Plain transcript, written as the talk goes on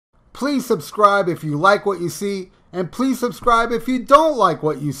please subscribe if you like what you see, and please subscribe if you don't like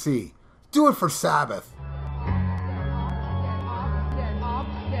what you see. Do it for Sabbath.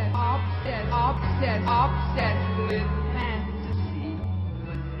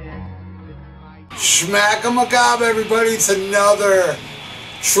 SHMACKEMAGOB, everybody. It's another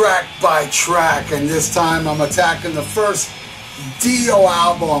track by track, and this time I'm attacking the first Dio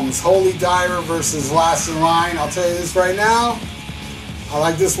albums, Holy Diver versus Last in Line. I'll tell you this right now, I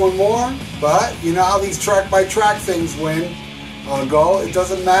like this one more, but you know how these track by track things go. It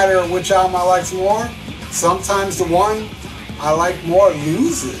doesn't matter which album I like more. Sometimes the one I like more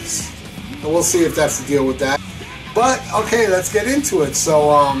loses. And we'll see if that's the deal with that. But okay, let's get into it.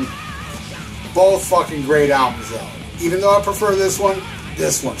 So both fucking great albums though. Even though I prefer this one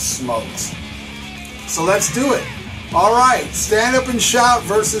smokes. So let's do it. Alright, Stand Up and Shout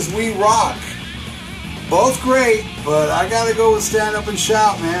versus We Rock. Both great, but I gotta go with Stand Up and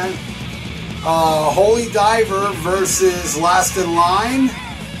Shout, man. Holy Diver versus Last in Line.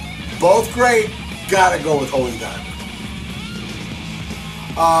 Both great, gotta go with Holy Diver.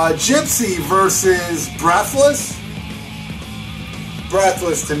 Gypsy versus Breathless.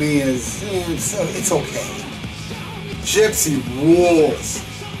 Breathless to me is, it's okay. Gypsy rules.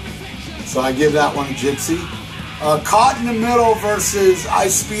 So I give that one a Gypsy. Caught in the Middle versus I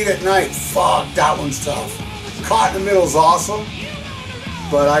Speed at Night. Fuck, that one's tough. Caught in the Middle is awesome,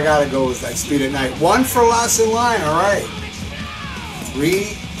 but I gotta go with I Speed at Night. 1 for Last in Line, alright.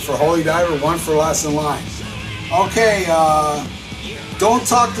 3 for Holy Diver, 1 for Last in Line. Okay, Don't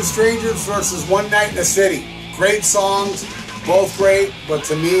Talk to Strangers versus One Night in the City. Great songs, both great, but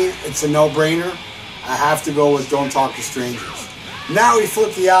to me, it's a no-brainer. I have to go with Don't Talk to Strangers. Now we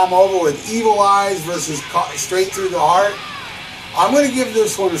flip the album over with Evil Eyes versus Straight Through the Heart. I'm going to give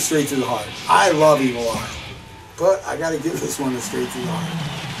this one a Straight Through the Heart. I love Evil Eyes, but I got to give this one a Straight Through the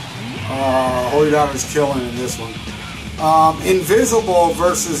Heart. Holy Diver's killing in this one. Invisible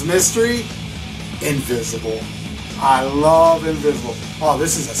versus Mystery. Invisible. I love Invisible. Oh,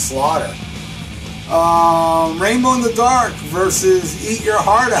 this is a slaughter. Rainbow in the Dark versus Eat Your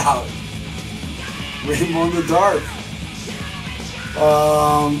Heart Out. Rainbow in the Dark.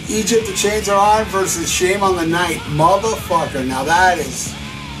 Egypt the Chains Are On versus Shame on the Night. Motherfucker. Now that is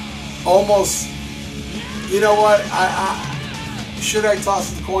almost, you know what? Should I toss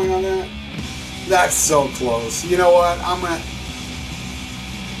the coin on that? That's so close. You know what? I'm gonna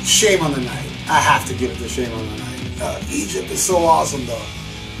Shame on the Night. I have to give it to Shame on the Night. Egypt is so awesome though.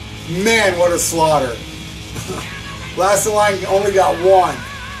 Man, what a slaughter. Last in Line only got 1.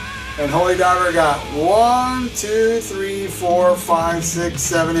 And Holy Diver got 1, 2, 3, 4, 5, 6,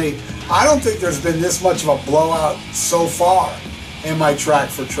 7, 8. I don't think there's been this much of a blowout so far in my track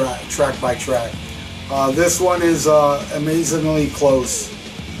by track. This one is amazingly close.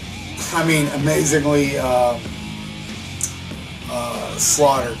 I mean, amazingly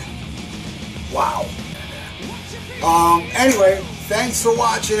slaughtered. Wow. Anyway, thanks for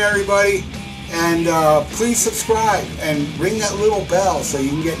watching, everybody. And please subscribe and ring that little bell so you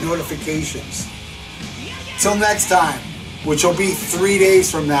can get notifications. Till next time, which will be 3 days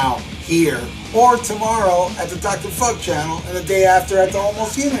from now here, or tomorrow at the Dr. FUKK channel, and the day after at the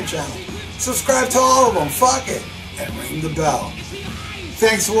Almost Human channel. Subscribe to all of them, fuck it, and ring the bell.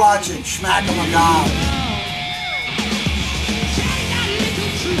 Thanks for watching, SHMACKEMAGOB.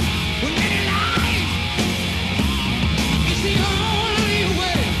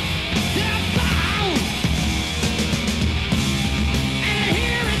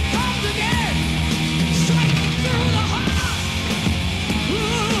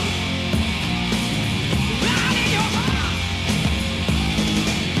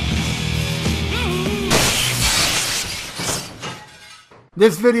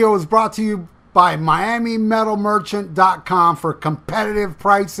 This video is brought to you by MiamiMetalMerchant.com for competitive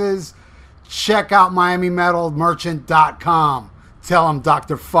prices. Check out MiamiMetalMerchant.com. Tell them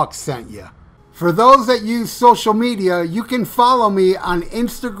Dr. FUKK sent you. For those that use social media, you can follow me on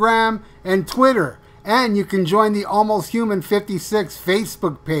Instagram and Twitter. And you can join the Almost Human 56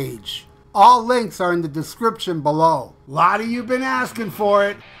 Facebook page. All links are in the description below. A lot of you been asking for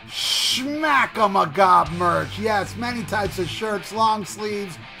it. SHMACKEMAGOB merch. Yes, many types of shirts, long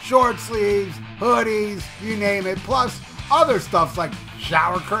sleeves, short sleeves, hoodies, you name it. Plus other stuff like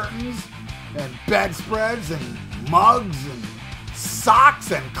shower curtains and bedspreads and mugs and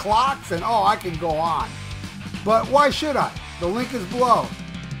socks and clocks and oh, I can go on. But why should I? The link is below.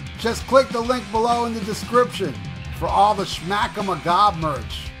 Just click the link below in the description for all the SHMACKEMAGOB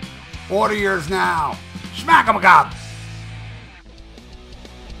merch. Order yours now. SHMACKEMAGOB!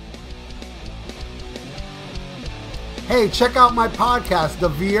 Hey, check out my podcast, The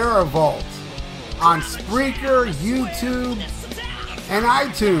VIERA Vault, on Spreaker, YouTube, and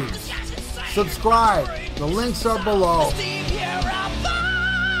iTunes. Subscribe. The links are below.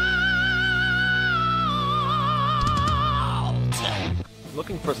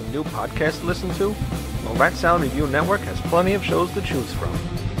 Looking for some new podcasts to listen to? Well, Rat Salad Review Network has plenty of shows to choose from.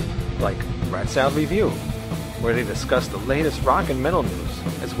 Like Rat Salad Review, where they discuss the latest rock and metal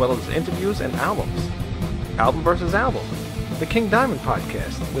news, as well as interviews and albums. Album vs. Album, the King Diamond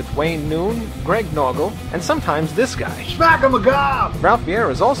Podcast, with Wayne Noon, Greg Norgal, and sometimes this guy. SHMACKEMAGOB! Ralph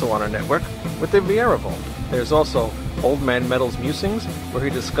Vieira is also on our network with the VIERA Vault. There's also Old Man Metal's Musings, where he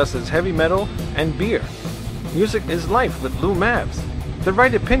discusses heavy metal and beer. Music is Life with Lou Mavs. The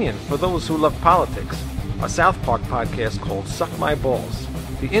Right Opinion for those who love politics. A South Park podcast called Suck My Balls.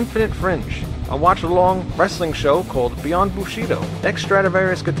 The Infinite Fringe, a watch-along wrestling show called Beyond Bushido.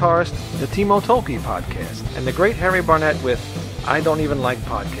 Ex-Stradivarius guitarist, the Timo Tolkki podcast. And the Great Harry Barnett with I Don't Even Like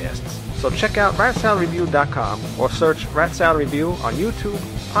Podcasts. So check out ratsaladreview.com or search Rat Salad Review on YouTube,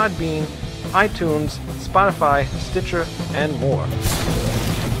 Podbeam, iTunes, Spotify, Stitcher, and more.